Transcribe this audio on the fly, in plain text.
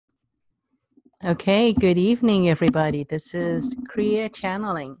Okay, good evening, everybody. This is Kria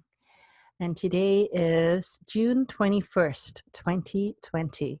Channeling, and today is June 21st,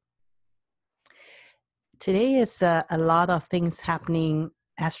 2020. Today is a lot of things happening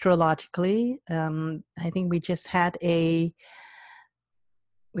astrologically. I think we just had a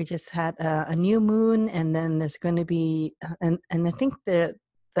new moon, and then there's going to be and I think the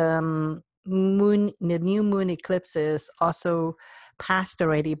new moon eclipse is also passed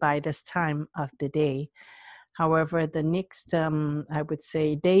already by this time of the day. However, the next, I would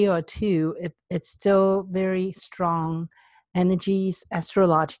say, day or two, it's still very strong energies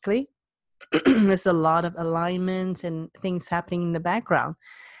astrologically. There's a lot of alignments and things happening in the background.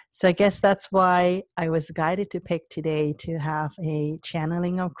 So I guess that's why I was guided to pick today to have a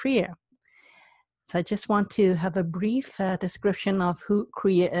channeling of Kriya. So I just want to have a brief description of who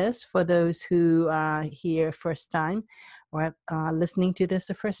Kriya is for those who are here first time or listening to this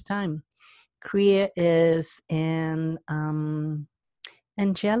the first time. Kria is an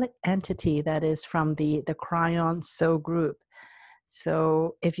angelic entity that is from the Kryon Soul group.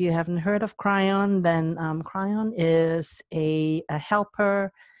 So if you haven't heard of Kryon, then Kryon is a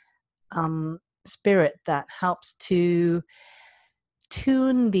helper spirit that helps to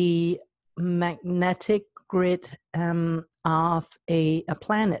tune the magnetic grid of a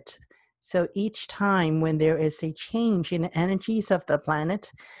planet. So each time when there is a change in the energies of the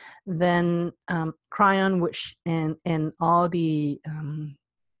planet, then Cryon, which and all the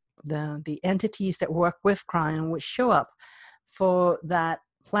entities that work with Cryon would show up for that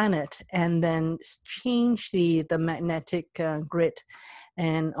planet and then change the magnetic grid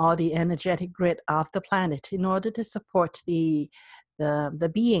and all the energetic grid of the planet in order to support the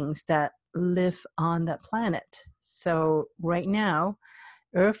beings that live on that planet. So right now,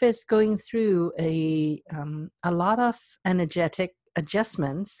 Earth is going through a lot of energetic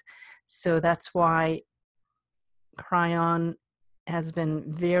adjustments. So that's why Cryon has been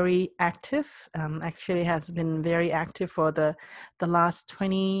very active, actually has been very active for the last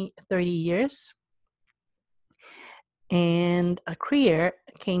 20, 30 years. And a Kriya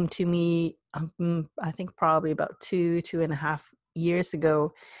came to me, I think probably about 2.5 years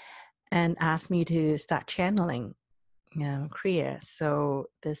ago, and asked me to start channeling Kriya. So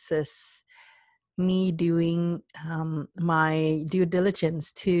this is me doing my due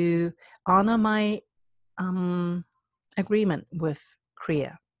diligence to honor my agreement with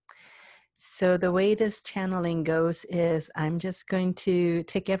Kriya. So the way this channeling goes is I'm just going to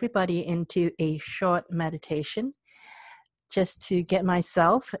take everybody into a short meditation just to get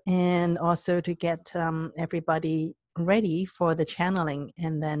myself and also to get everybody ready for the channeling.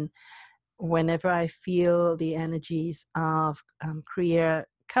 And then whenever I feel the energies of Kriya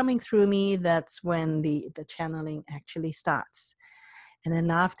coming through me, that's when the channeling actually starts. And then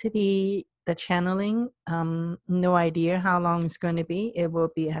after the channeling, no idea how long it's going to be. It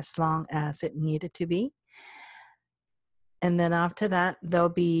will be as long as it needed to be. And then after that, there'll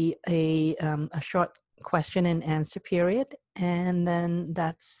be a short question and answer period. And then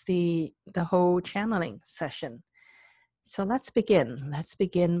that's the whole channeling session. So let's begin. Let's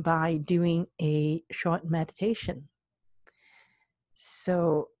begin by doing a short meditation.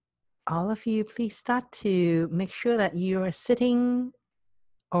 So all of you, please start to make sure that you are sitting,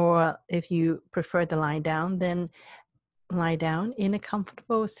 or if you prefer to lie down, then lie down in a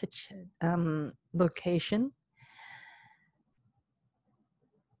comfortable location.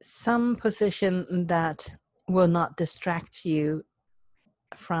 Some position that will not distract you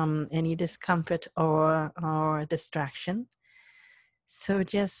from any discomfort or distraction. So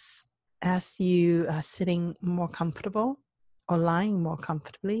just as you are sitting more comfortable or lying more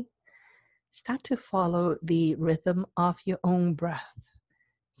comfortably, start to follow the rhythm of your own breath.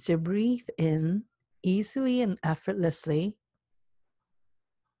 So breathe in easily and effortlessly,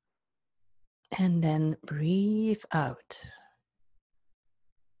 and then breathe out.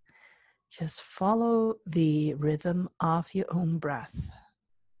 Just follow the rhythm of your own breath.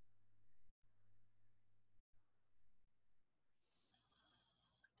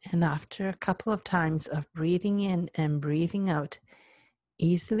 And after a couple of times of breathing in and breathing out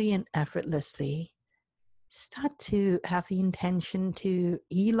easily and effortlessly, start to have the intention to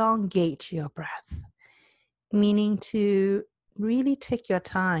elongate your breath, meaning to really take your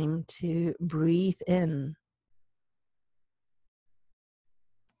time to breathe in.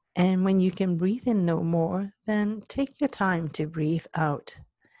 And when you can breathe in no more, then take your time to breathe out.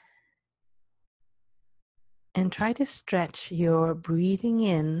 And try to stretch your breathing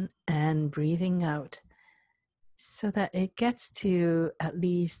in and breathing out so that it gets to at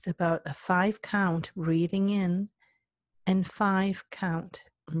least about a 5 count breathing in and 5 count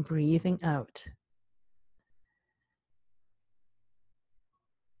breathing out.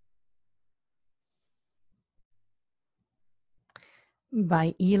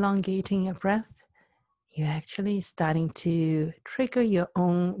 By elongating your breath, you're actually starting to trigger your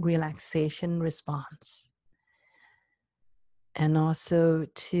own relaxation response. And also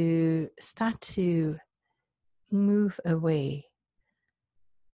to start to move away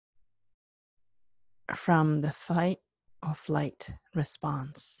from the fight or flight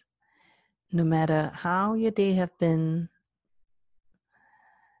response. No matter how your day have been,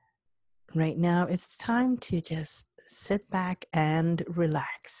 right now it's time to just sit back and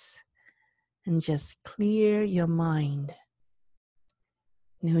relax and just clear your mind.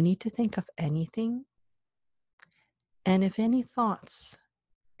 No need to think of anything. And if any thoughts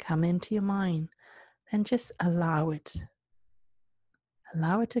come into your mind, then just allow it.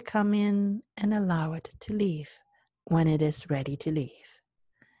 Allow it to come in and allow it to leave when it is ready to leave.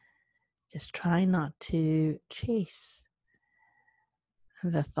 Just try not to chase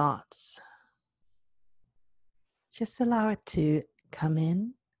the thoughts. Just allow it to come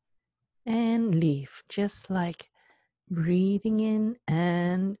in and leave, just like breathing in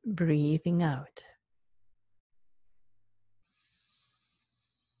and breathing out.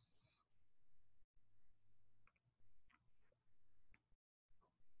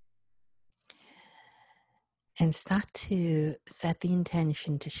 And start to set the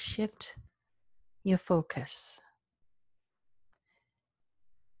intention to shift your focus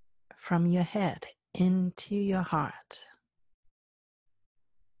from your head into your heart.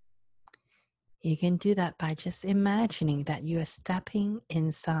 You can do that by just imagining that you are stepping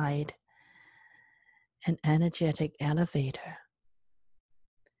inside an energetic elevator.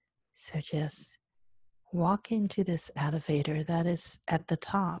 So just walk into this elevator that is at the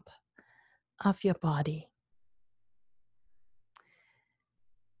top of your body.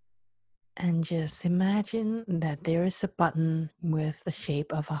 And just imagine that there is a button with the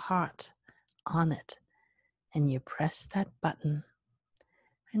shape of a heart on it. And you press that button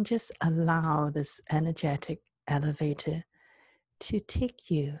and just allow this energetic elevator to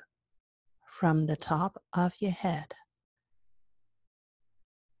take you from the top of your head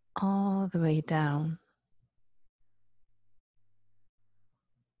all the way down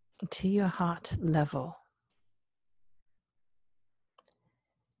to your heart level.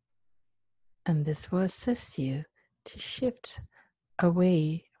 And this will assist you to shift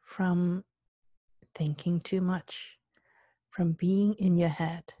away from thinking too much, from being in your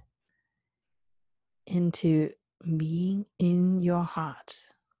head, into being in your heart.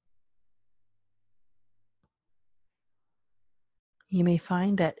 You may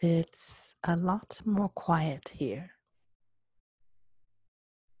find that it's a lot more quiet here.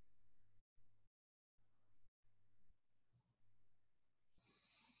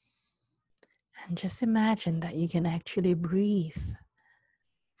 And just imagine that you can actually breathe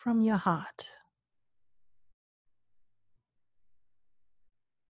from your heart.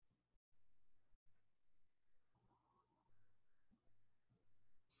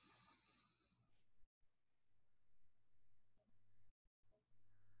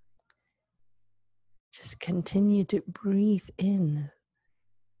 Just continue to breathe in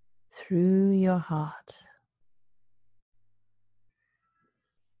through your heart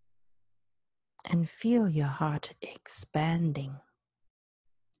and feel your heart expanding.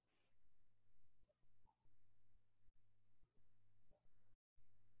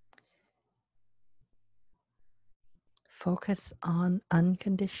 Focus on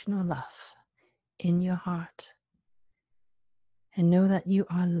unconditional love in your heart and know that you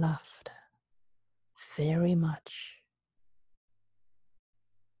are loved very much.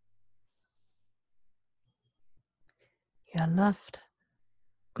 You are loved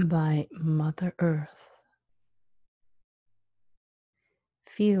by Mother Earth.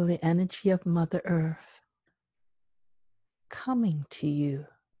 Feel the energy of Mother Earth coming to you.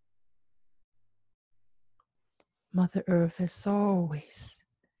 Mother Earth is always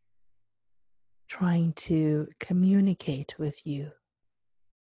trying to communicate with you.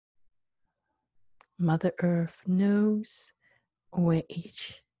 Mother Earth knows where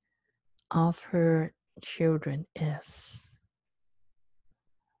each of her children is.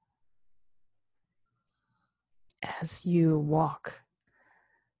 As you walk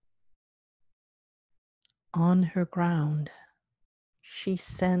on her ground, she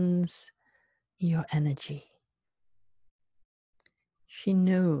sends your energy. She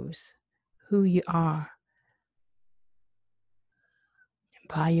knows who you are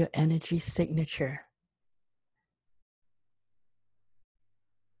by your energy signature.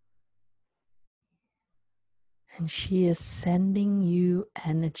 And she is sending you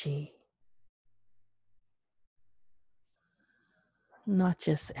energy. Not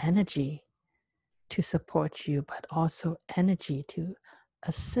just energy to support you, but also energy to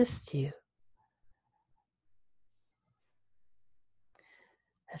assist you.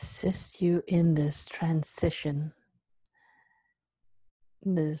 Assist you in this transition,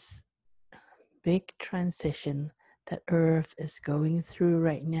 this big transition that Earth is going through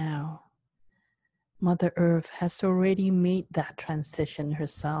right now. Mother Earth has already made that transition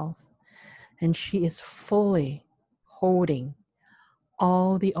herself, and she is fully holding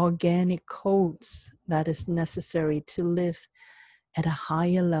all the organic codes that is necessary to live at a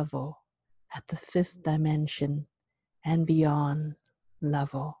higher level, at the fifth dimension and beyond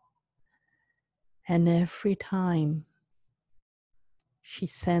level. And every time she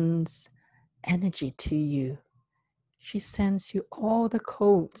sends energy to you, she sends you all the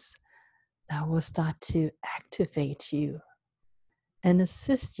codes that will start to activate you and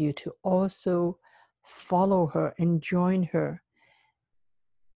assist you to also follow her and join her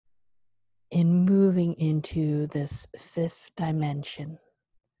in moving into this fifth dimension,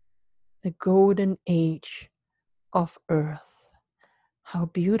 the golden age of Earth. How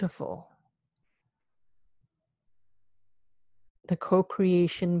beautiful. The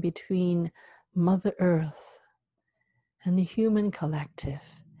co-creation between Mother Earth and the human collective,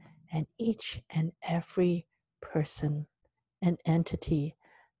 and each and every person and entity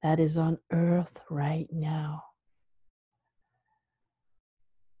that is on Earth right now.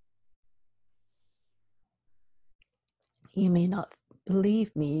 You may not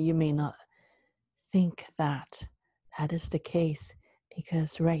believe me, you may not think that that is the case,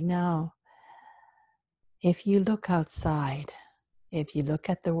 because right now, if you look outside, if you look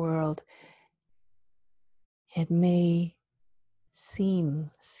at the world, it may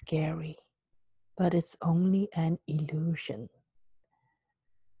seem scary, but it's only an illusion.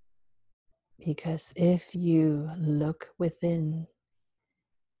 Because if you look within,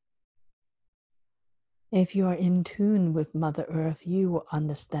 if you are in tune with Mother Earth, you will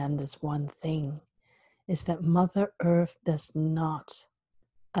understand this one thing, is that Mother Earth does not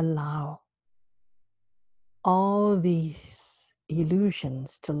allow all these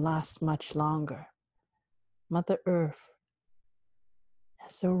illusions to last much longer. Mother Earth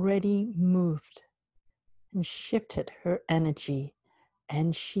has already moved and shifted her energy,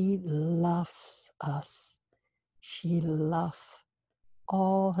 and she loves us. She loves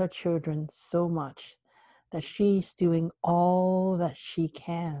all her children so much that she's doing all that she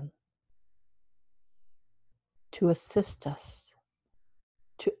can to assist us,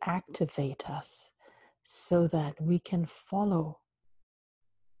 to activate us, so that we can follow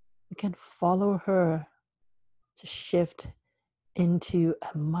her to shift into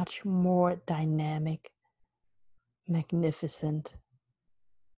a much more dynamic, magnificent,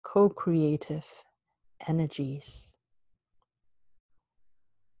 co-creative energies.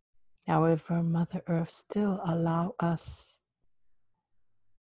 However, Mother Earth still allows us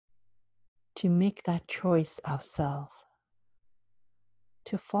to make that choice ourselves,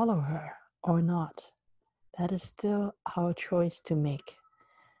 to follow her or not. That is still our choice to make.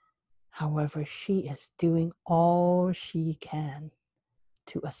 However, she is doing all she can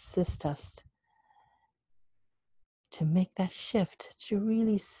to assist us to make that shift, to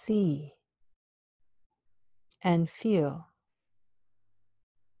really see and feel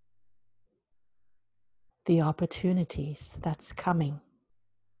the opportunities that's coming,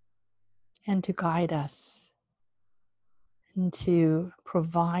 and to guide us and to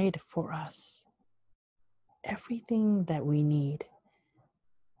provide for us everything that we need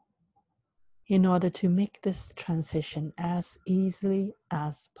in order to make this transition as easily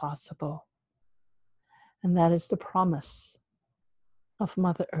as possible. And that is the promise of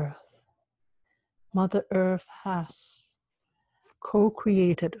Mother Earth. Mother Earth has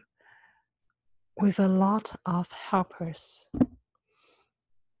co-created with a lot of helpers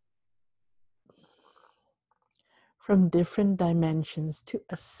from different dimensions to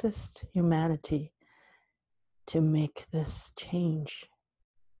assist humanity to make this change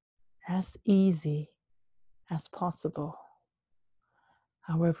as easy as possible.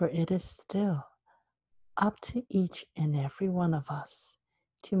 However, it is still up to each and every one of us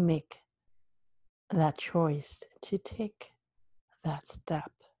to make that choice, to take that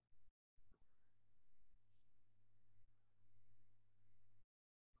step.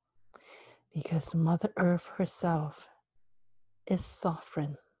 Because Mother Earth herself is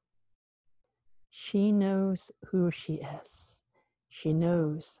sovereign. She knows who she is. She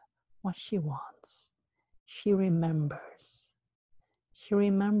knows what she wants. She remembers. She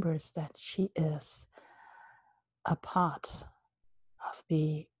remembers that she is a part of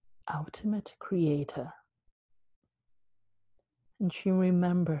the ultimate creator. And she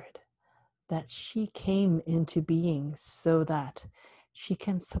remembered that she came into being so that she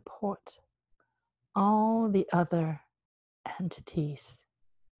can support all the other entities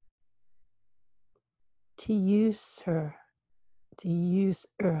to use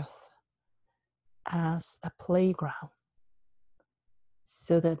Earth as a playground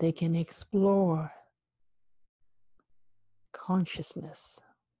so that they can explore consciousness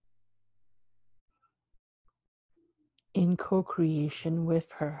in co-creation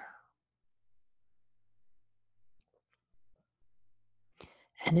with her.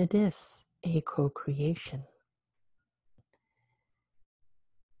 And it is a co-creation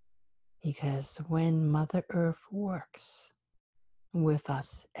because when Mother Earth works with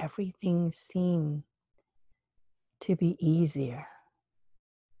us, everything seems to be easier.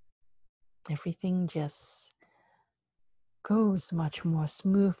 Everything just goes much more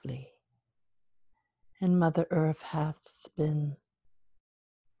smoothly. And Mother Earth has been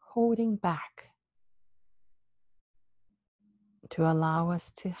holding back to allow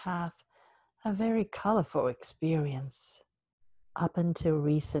us to have a very colorful experience up until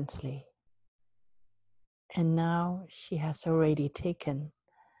recently. And now she has already taken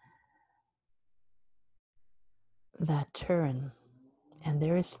that turn, and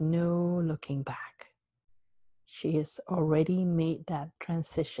there is no looking back. She has already made that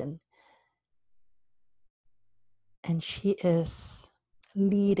transition, and she is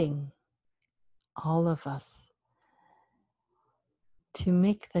leading all of us to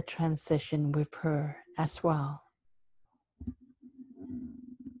make the transition with her as well.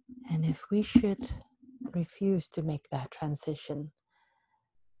 And if we should refuse to make that transition,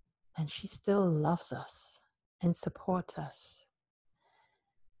 then she still loves us and supports us,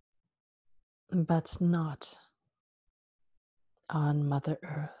 but not on Mother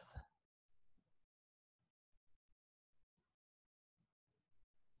Earth.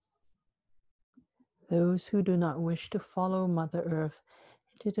 Those who do not wish to follow Mother Earth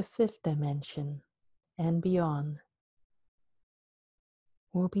into the fifth dimension and beyond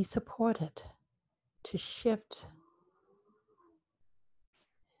will be supported to shift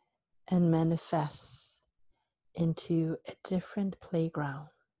and manifest into a different playground,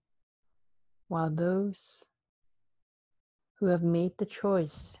 while those who have made the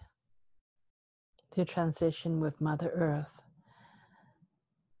choice to transition with Mother Earth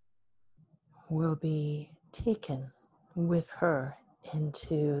will be taken with her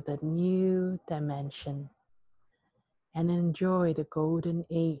into the new dimension and enjoy the golden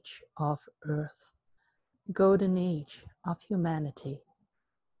age of Earth, the golden age of humanity.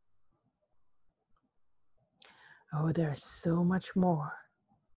 Oh, there's so much more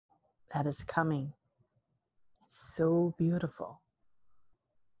that is coming. It's so beautiful.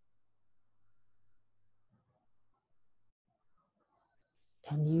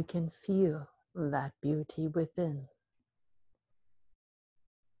 And you can feel that beauty within.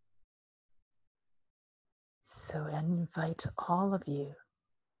 So I invite all of you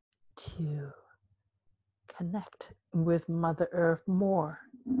to connect with Mother Earth more.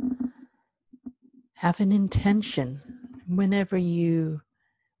 Have an intention whenever you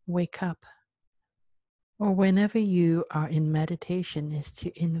wake up or whenever you are in meditation is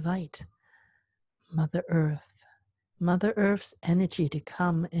to invite Mother Earth, Mother Earth's energy to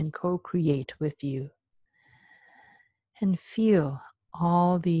come and co-create with you and feel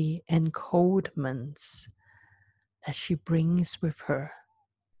all the encodements that she brings with her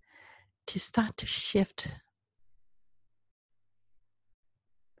to start to shift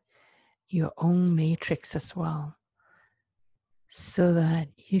your own matrix as well, so that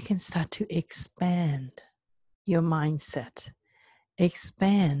you can start to expand your mindset,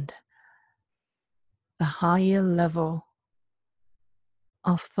 expand the higher level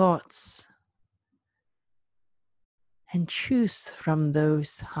of thoughts, and choose from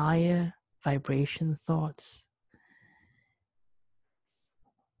those higher vibration thoughts.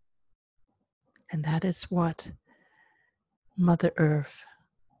 And that is what Mother Earth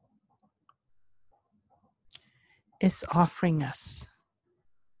is offering us,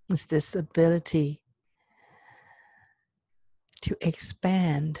 is this ability to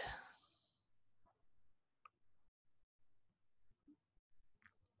expand.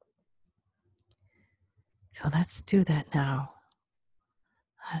 So let's do that now.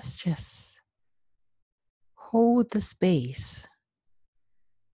 Let's just hold the space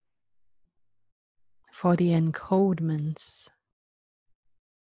for the encodements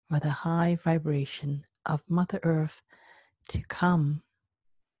or the high vibration of Mother Earth to come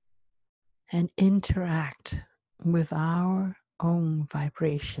and interact with our own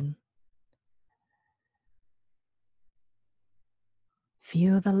vibration.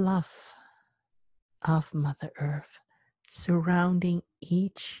 Feel the love of Mother Earth surrounding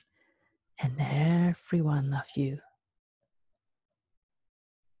each and every one of you.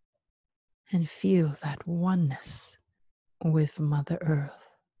 And feel that oneness with Mother Earth.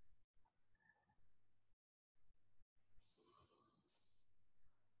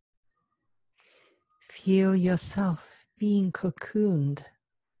 Feel yourself being cocooned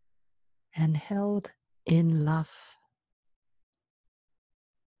and held in love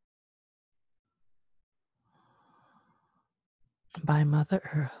by Mother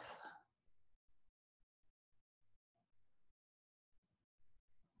Earth.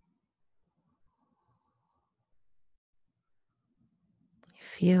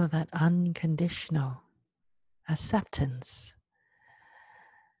 Feel that unconditional acceptance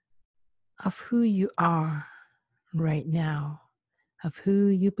of who you are right now, of who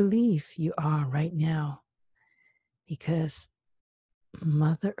you believe you are right now, because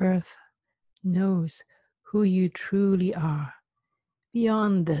Mother Earth knows who you truly are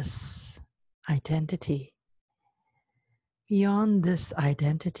beyond this identity. Beyond this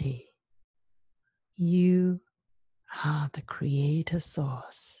identity, you are the creator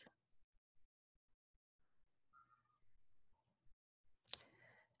source.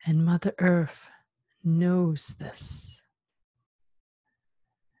 And Mother Earth knows this.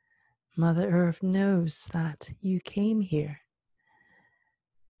 Mother Earth knows that you came here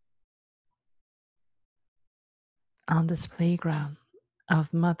on this playground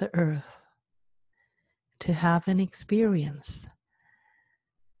of Mother Earth to have an experience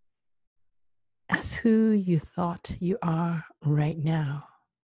as who you thought you are right now.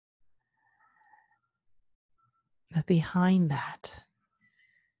 But behind that,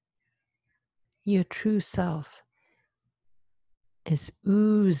 your true self is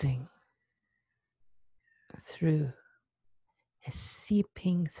oozing through, is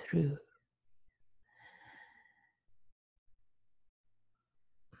seeping through.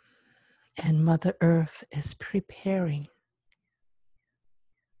 And Mother Earth is preparing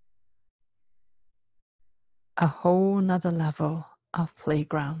a whole nother level of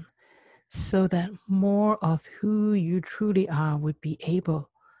playground so that more of who you truly are would be able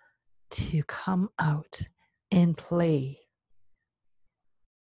to come out and play.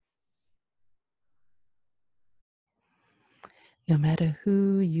 No matter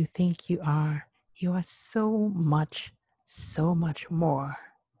who you think you are so much more.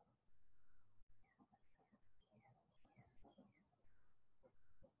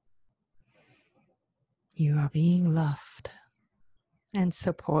 You are being loved and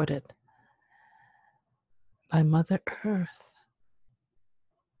supported by Mother Earth,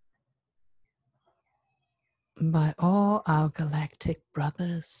 by all our galactic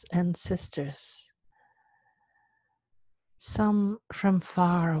brothers and sisters, some from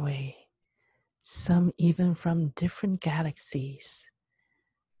far away, some even from different galaxies.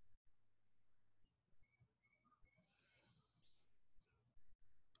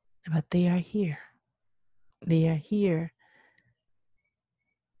 But they are here. They are here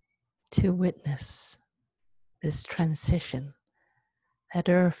to witness this transition that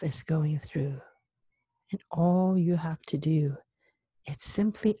Earth is going through. And all you have to do is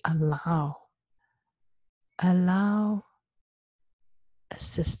simply allow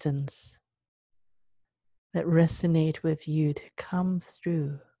assistance that resonate with you to come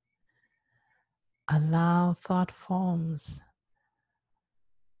through. Allow thought forms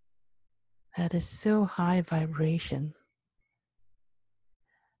that is so high vibration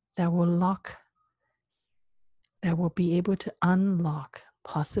that will be able to unlock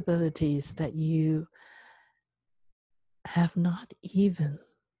possibilities that you have not even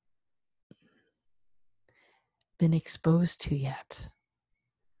been exposed to yet.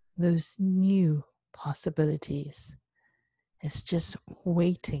 Those new possibilities is just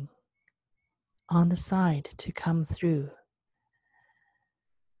waiting on the side to come through.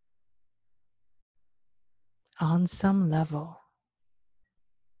 On some level,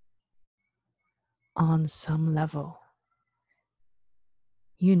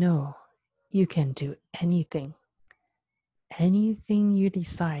 you know you can do anything. Anything you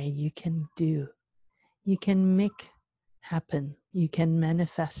decide, you can do. You can make happen. You can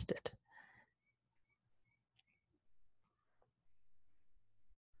manifest it.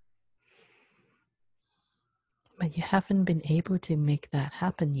 But you haven't been able to make that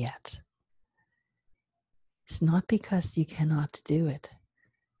happen yet. It's not because you cannot do it.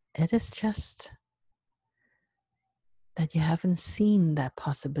 It is just that you haven't seen that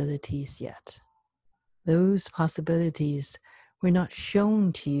possibilities yet. Those possibilities were not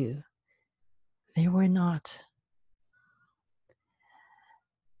shown to you. They were not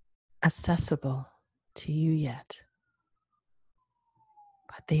accessible to you yet,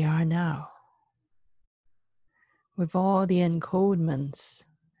 but they are now. With all the encodements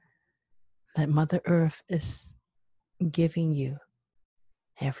that Mother Earth is giving you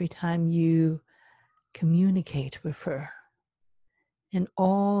every time you communicate with her, and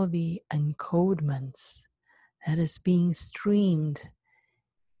all the encodements that is being streamed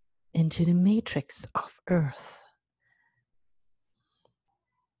into the matrix of Earth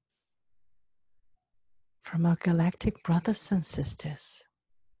from our galactic brothers and sisters,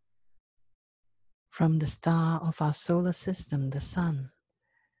 from the star of our solar system, the Sun,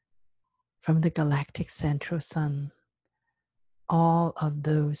 from the galactic central Sun. All of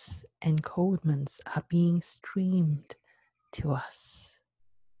those encodements are being streamed to us.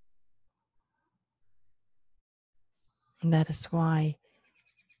 And that is why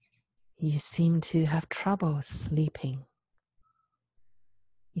you seem to have trouble sleeping.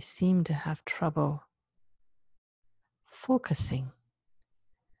 You seem to have trouble focusing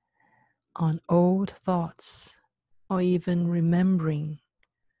on old thoughts or even remembering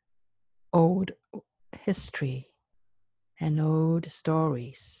old history and old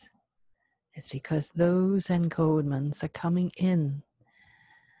stories. It's because those encodements are coming in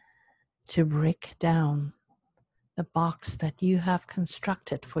to break down the box that you have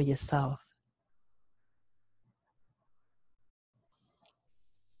constructed for yourself.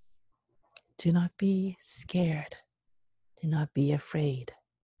 Do not be scared. Do not be afraid.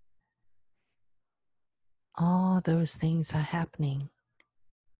 All those things are happening,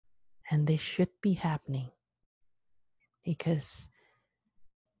 and they should be happening because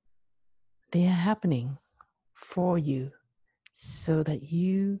they are happening for you so that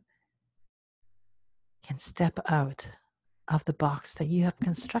you can step out of the box that you have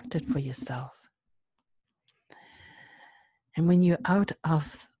constructed for yourself. And when you're out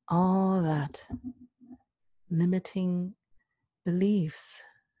of all that limiting beliefs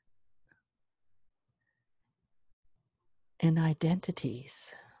and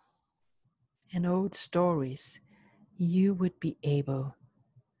identities and old stories, you would be able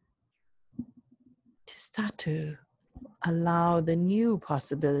to start to allow the new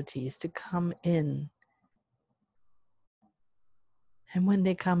possibilities to come in. And when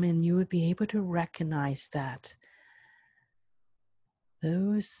they come in, you would be able to recognize that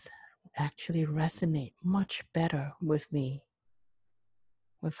those actually resonate much better with me,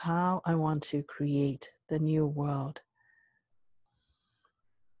 with how I want to create the new world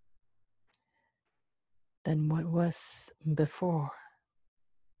than what was before.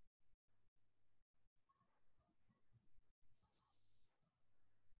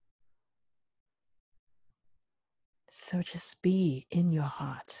 So just be in your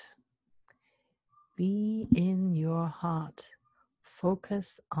heart. Be in your heart.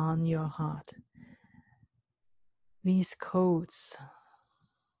 Focus on your heart. These codes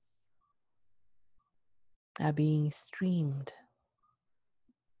are being streamed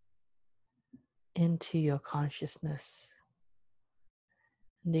into your consciousness.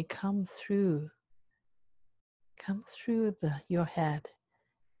 They come through your head,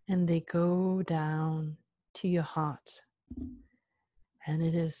 and they go down to your heart. And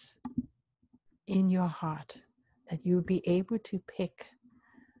it is in your heart that you'll be able to pick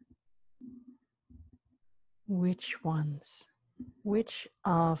which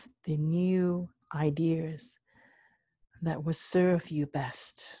of the new ideas that will serve you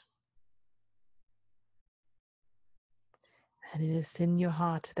best. And it is in your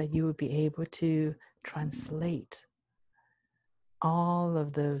heart that you will be able to translate all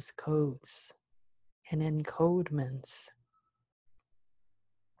of those codes and encodements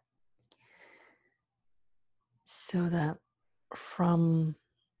so that from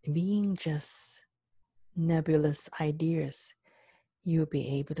being just nebulous ideas, you'll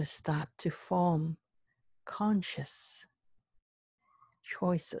be able to start to form conscious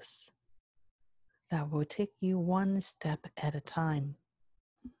choices that will take you one step at a time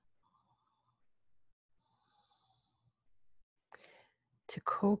to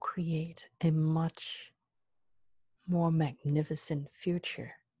co-create a much more magnificent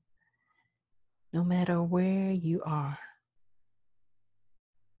future, no matter where you are,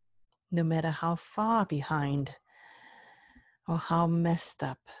 no matter how far behind or how messed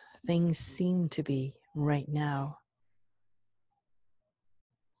up things seem to be right now.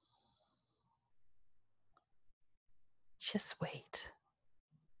 Just wait.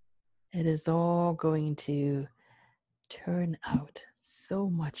 It is all going to turn out so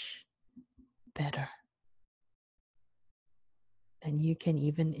much better. than you can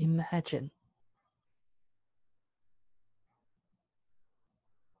even imagine.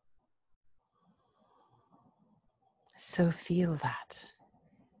 So feel that.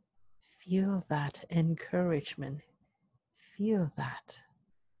 Feel that encouragement. Feel that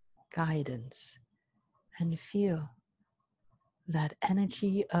guidance. And feel that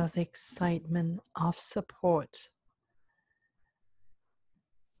energy of excitement, of support.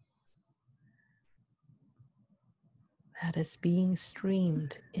 That is being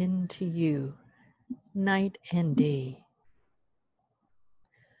streamed into you night and day,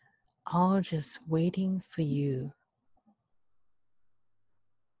 all just waiting for you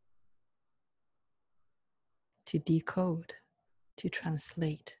to decode, to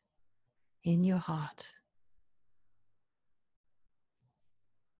translate in your heart.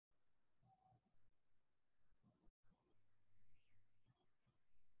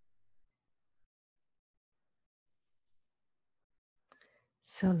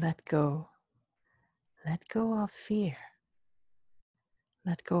 So let go. Let go of fear.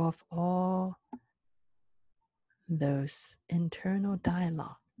 Let go of all those internal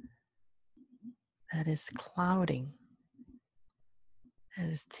dialogue that is clouding, that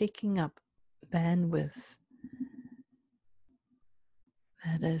is taking up bandwidth,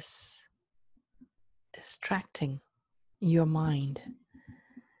 that is distracting your mind.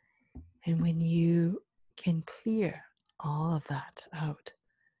 And when you can clear all of that out,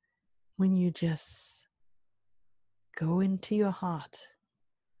 when you just go into your heart,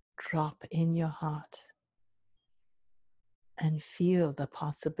 drop in your heart, and feel the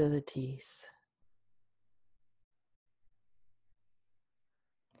possibilities,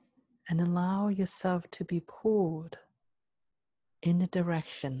 and allow yourself to be pulled in the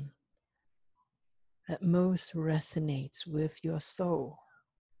direction that most resonates with your soul,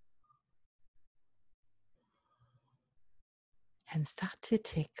 and start to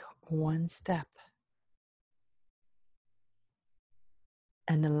take one step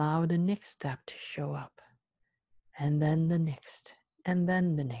and allow the next step to show up, and then the next, and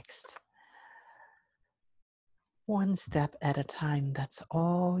then the next. One step at a time. That's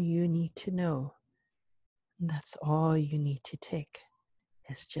all you need to know. That's all you need to take.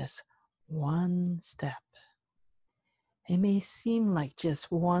 It's just one step. It may seem like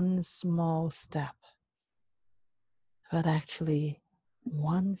just one small step, but actually,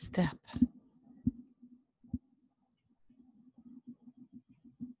 one step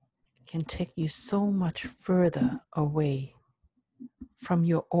can take you so much further away from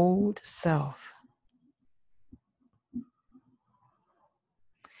your old self.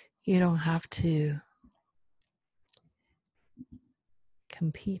 You don't have to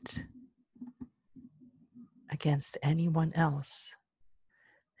compete against anyone else.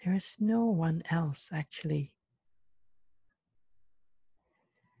 There is no one else actually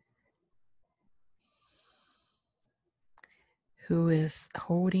who is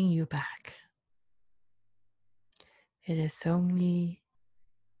holding you back. It is only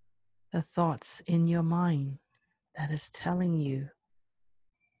the thoughts in your mind that is telling you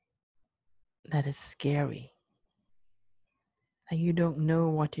that it's scary, that you don't know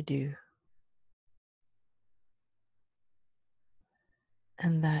what to do,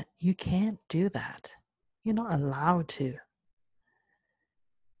 and that you can't do that. You're not allowed to.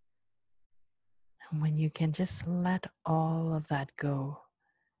 And when you can just let all of that go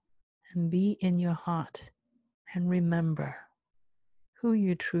and be in your heart and remember who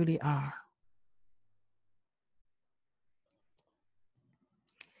you truly are.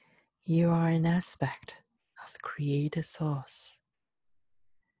 You are an aspect of the Creator Source.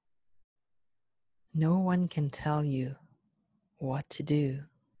 No one can tell you what to do,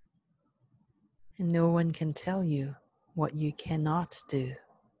 and no one can tell you what you cannot do.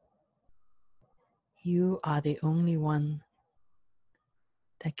 You are the only one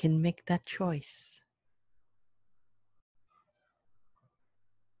that can make that choice.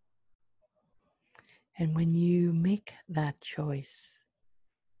 And when you make that choice,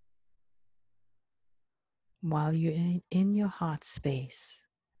 while you're in your heart space,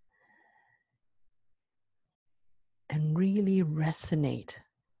 and really resonate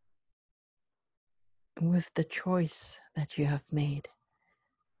with the choice that you have made,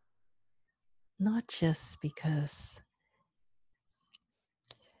 not just because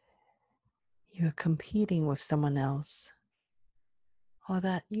you're competing with someone else or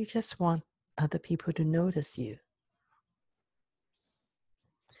that you just want other people to notice you,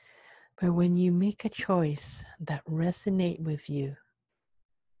 but when you make a choice that resonates with you,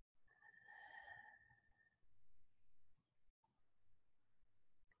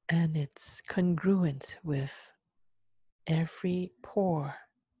 and it's congruent with every pore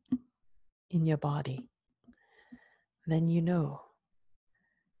in your body, then you know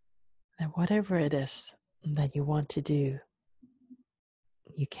that whatever it is that you want to do,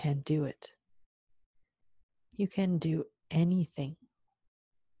 you can do it. You can do anything.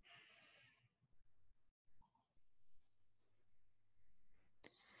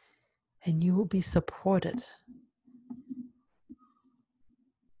 And you will be supported.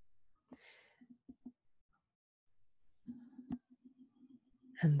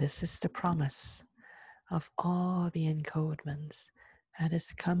 And this is the promise of all the encodements that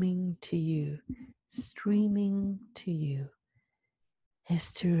is coming to you, streaming to you,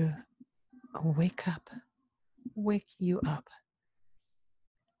 is to wake you up,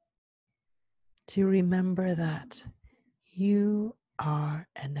 to remember that you are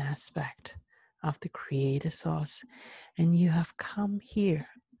an aspect of the Creator Source, and you have come here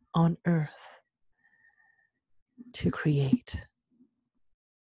on earth to create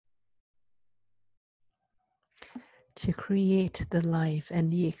the life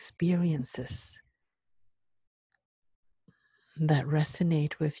and the experiences that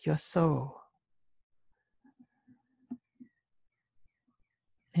resonate with your soul.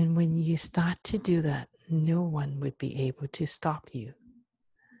 And when you start to do that, no one would be able to stop you.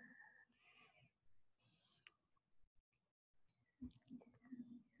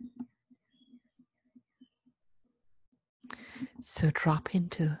 So drop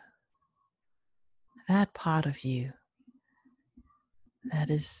into that part of you that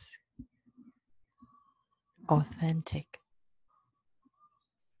is authentic,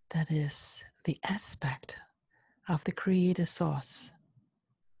 that is the aspect of the Creator Source.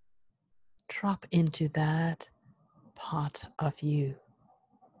 Drop into that part of you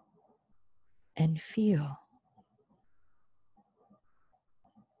and feel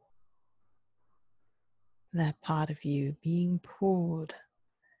that part of you being pulled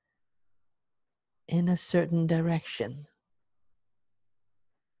in a certain direction.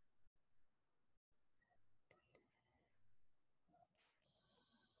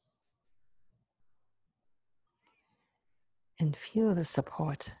 And feel the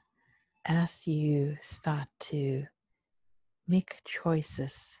support as you start to make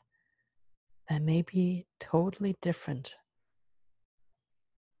choices that may be totally different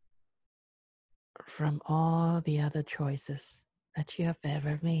from all the other choices that you have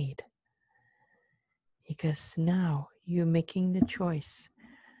ever made. Because now you're making the choice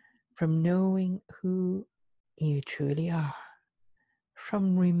from knowing who you truly are,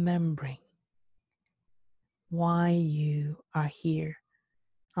 from remembering why you are here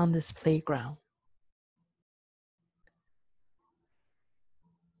on this playground.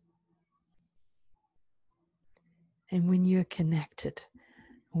 And when you're connected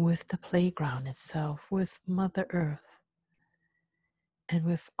with the playground itself, with Mother Earth, and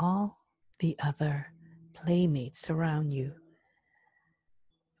with all the other playmates around you,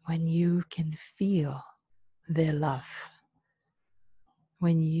 when you can feel their love,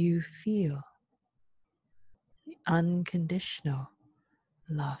 when you feel unconditional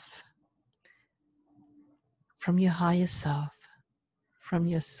love from your higher self, from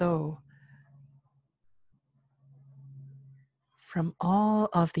your soul, from all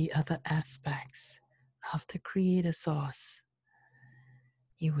of the other aspects of the Creator Source,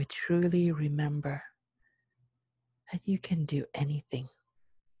 you would truly remember that you can do anything.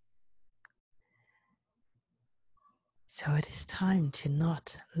 So it is time to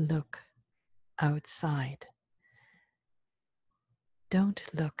not look outside. Don't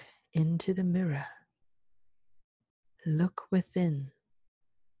look into the mirror. Look within.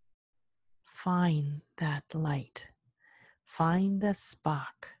 Find that light. Find that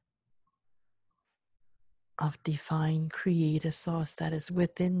spark of divine Creator Source that is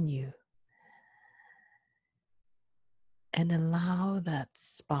within you. And allow that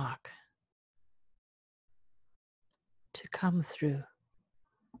spark to come through.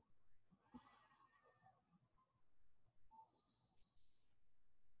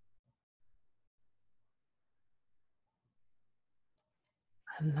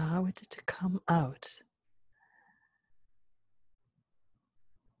 Allow it to come out.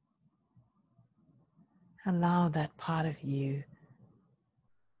 Allow that part of you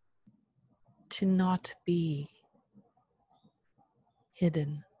to not be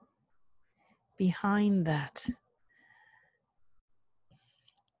hidden behind that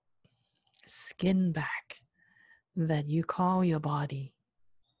skin back that you call your body,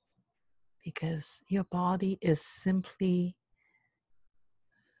 because your body is simply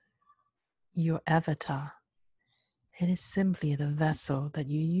your avatar. It is simply the vessel that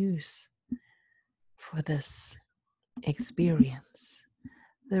you use for this experience.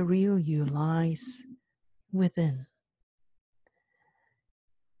 The real you lies within.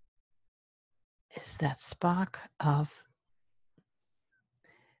 Is that spark of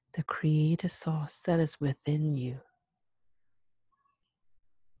the creator source that is within you.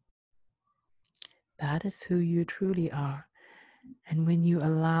 That is who you truly are. And when you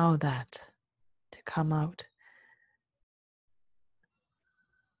allow that to come out,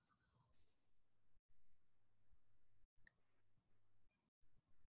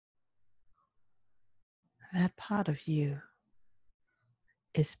 that part of you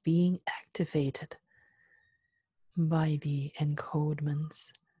is being activated by the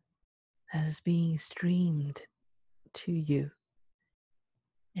encodements that is being streamed to you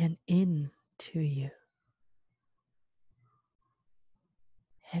and into you.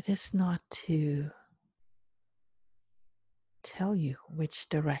 It is not to tell you which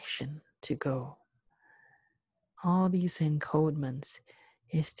direction to go. All these encodements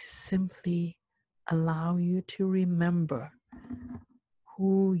is to simply allow you to remember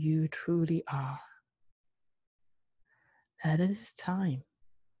who you truly are. That it is time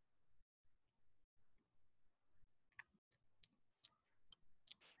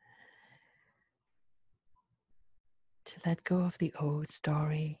to let go of the old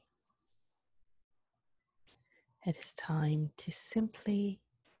story. It is time to simply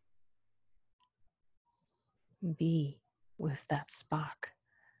be with that spark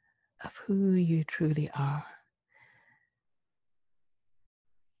of who you truly are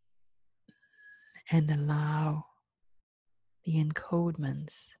and allow the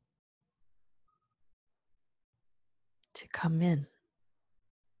encodements to come in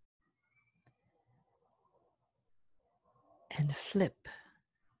and flip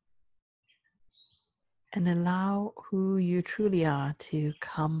and allow who you truly are to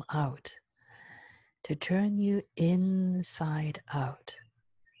come out, to turn you inside out.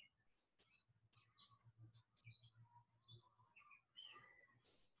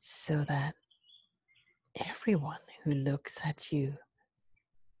 So that everyone who looks at you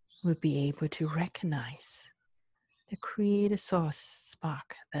will be able to recognize the creator source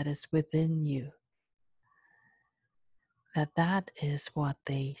spark that is within you. That is what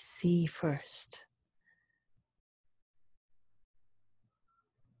they see first.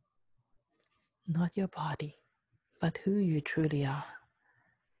 Not your body, but who you truly are.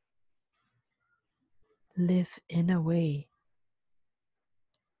 Live in a way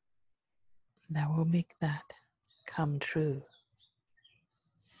that will make that come true,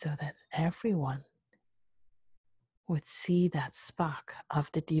 so that everyone would see that spark of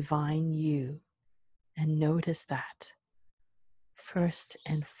the divine you and notice that first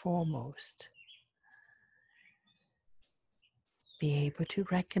and foremost. Be able to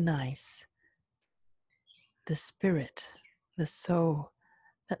recognize the spirit, the soul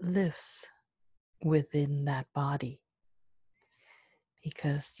that lives within that body.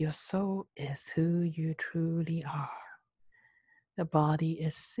 Because your soul is who you truly are. The body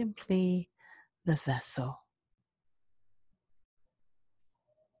is simply the vessel.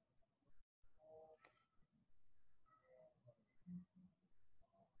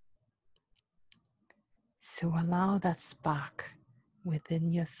 So allow that spark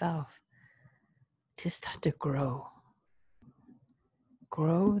within yourself to start to grow.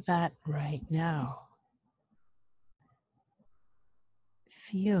 Grow that right now.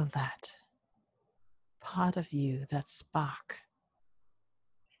 Feel that part of you, that spark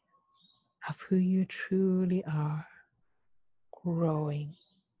of who you truly are, growing,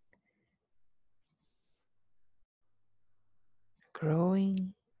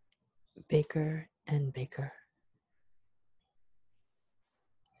 growing bigger and bigger.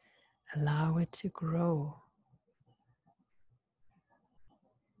 Allow it to grow.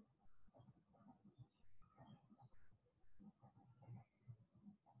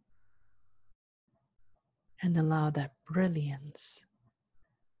 And allow that brilliance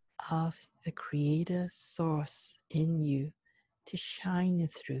of the creator source in you to shine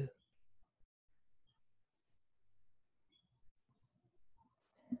through.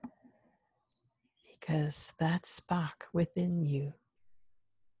 Because that spark within you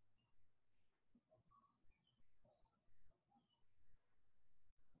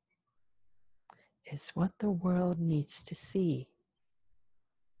is what the world needs to see.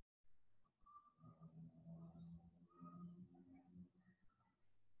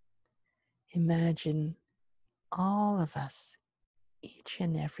 Imagine all of us, each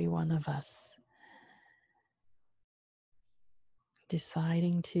and every one of us,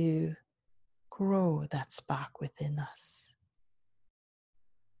 deciding to grow that spark within us.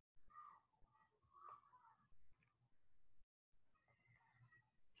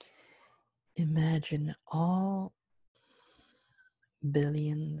 Imagine all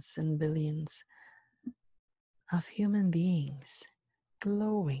billions and billions of human beings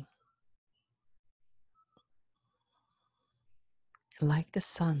glowing like the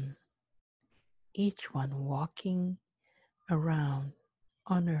sun, each one walking around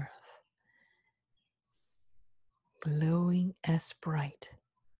on earth, glowing as bright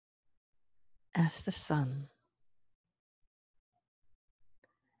as the sun.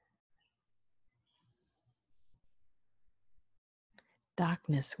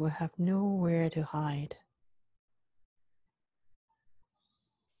 Darkness will have nowhere to hide.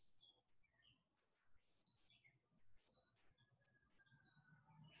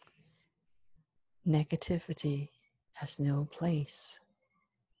 Negativity has no place.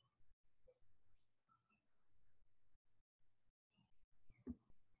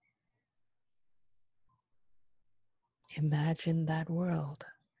 Imagine that world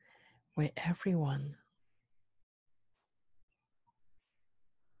where everyone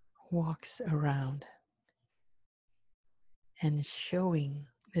walks around and showing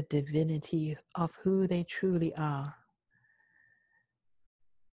the divinity of who they truly are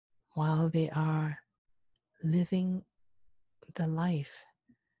while they are living the life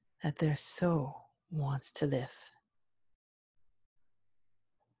that their soul wants to live.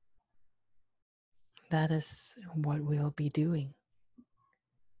 That is what we'll be doing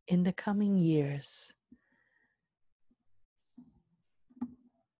in the coming years.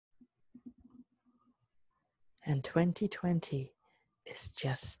 And 2020 is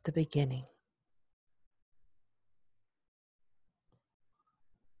just the beginning.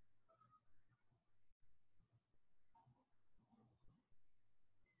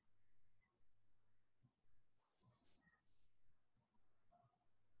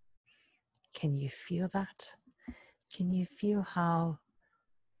 Can you feel that? Can you feel how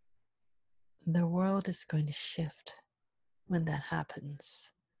the world is going to shift when that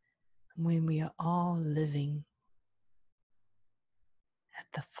happens? When we are all living at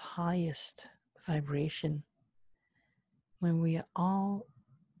the highest vibration, when we are all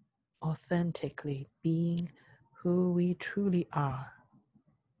authentically being who we truly are,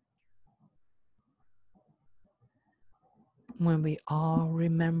 when we all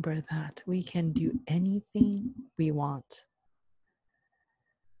remember that we can do anything we want.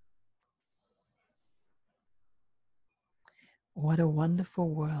 What a wonderful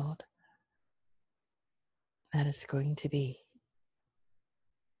world that is going to be.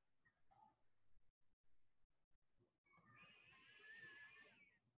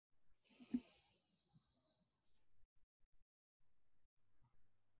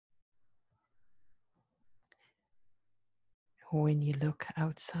 When you look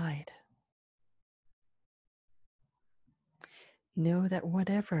outside, know that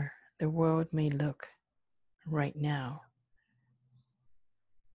whatever the world may look right now,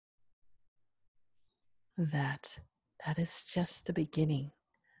 that is just the beginning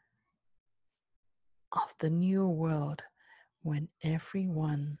of the new world when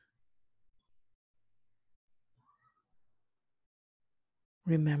everyone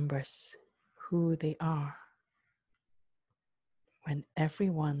remembers who they are, when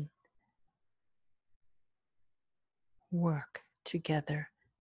everyone work together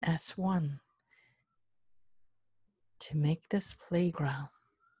as one to make this playground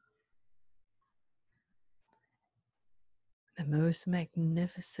the most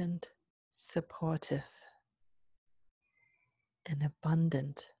magnificent, supportive, and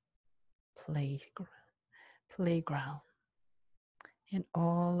abundant playground in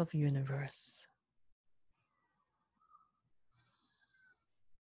all of universe.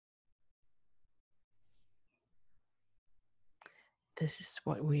 This is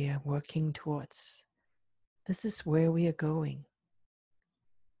what we are working towards. This is where we are going.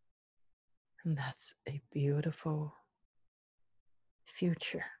 And that's a beautiful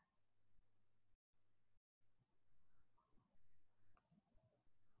future.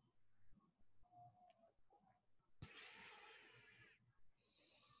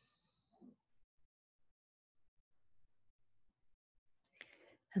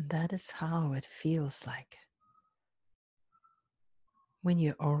 And that is how it feels like when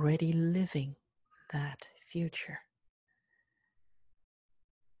you're already living that future.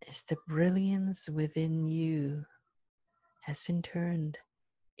 Is the brilliance within you has been turned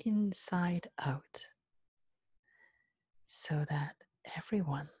inside out so that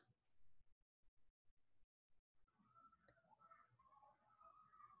everyone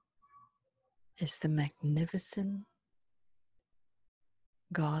is the magnificent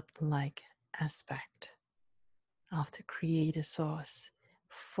God-like aspect of the Creator Source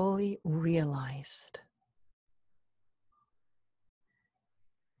fully realized.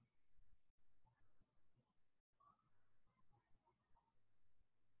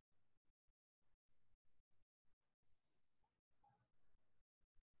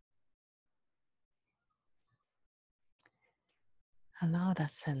 Allow that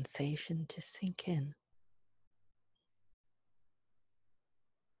sensation to sink in.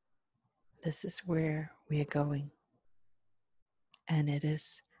 This is where we are going, and it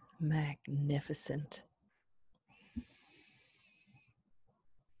is magnificent.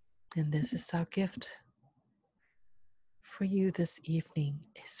 And this is our gift for you this evening,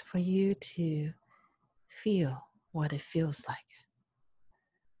 is for you to feel what it feels like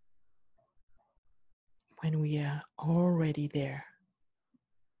when we are already there,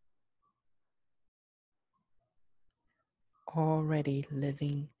 already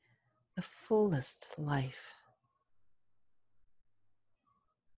living the fullest life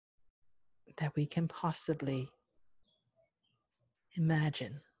that we can possibly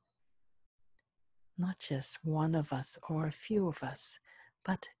imagine. Not just one of us or a few of us,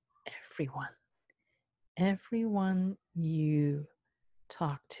 but everyone. Everyone you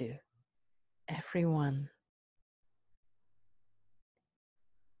talk to, everyone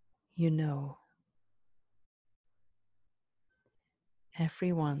you know,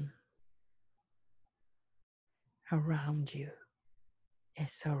 everyone around you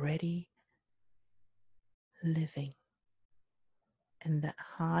is already living in that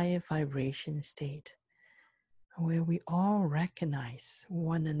high vibration state where we all recognize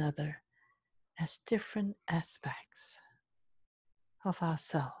one another as different aspects of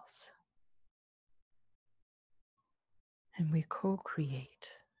ourselves, and we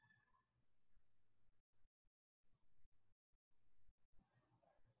co-create.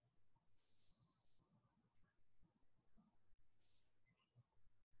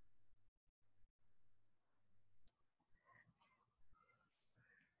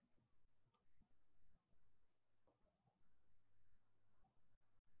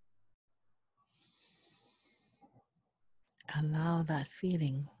 Allow that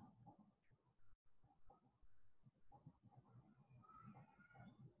feeling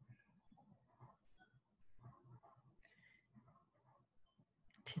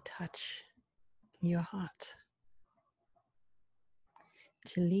to touch your heart,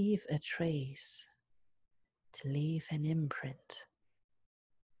 to leave a trace, to leave an imprint,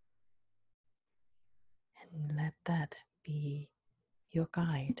 and let that be your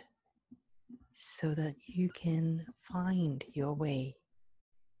guide so that you can find your way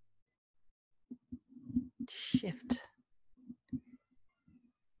to shift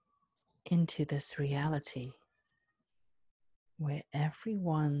into this reality where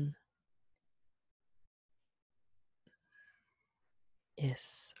everyone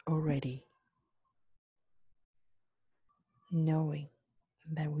is already knowing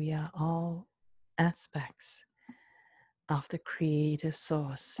that we are all aspects of the creative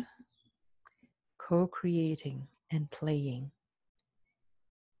source, co-creating and playing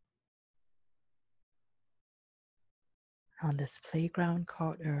on this playground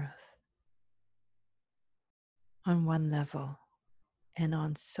called Earth, on one level, and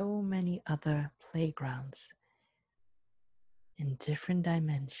on so many other playgrounds in different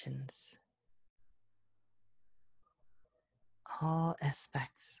dimensions, all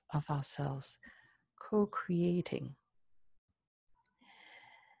aspects of ourselves co-creating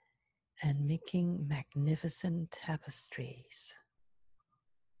and making magnificent tapestries.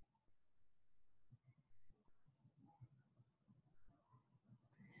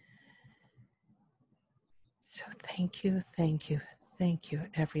 So thank you, thank you, thank you,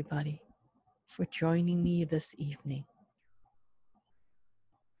 everybody, for joining me this evening.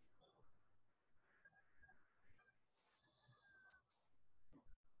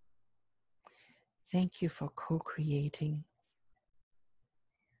 Thank you for co-creating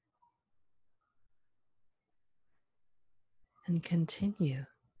and continue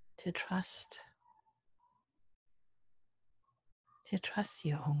to trust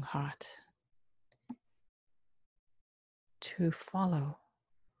your own heart, to follow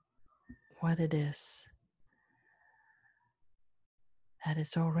what it is that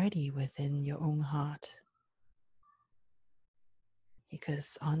is already within your own heart.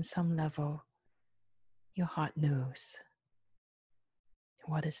 Because on some level, your heart knows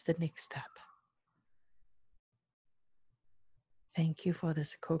what is the next step. Thank you for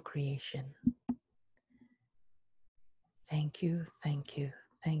this co-creation. Thank you, thank you,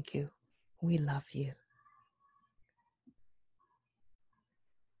 thank you. We love you.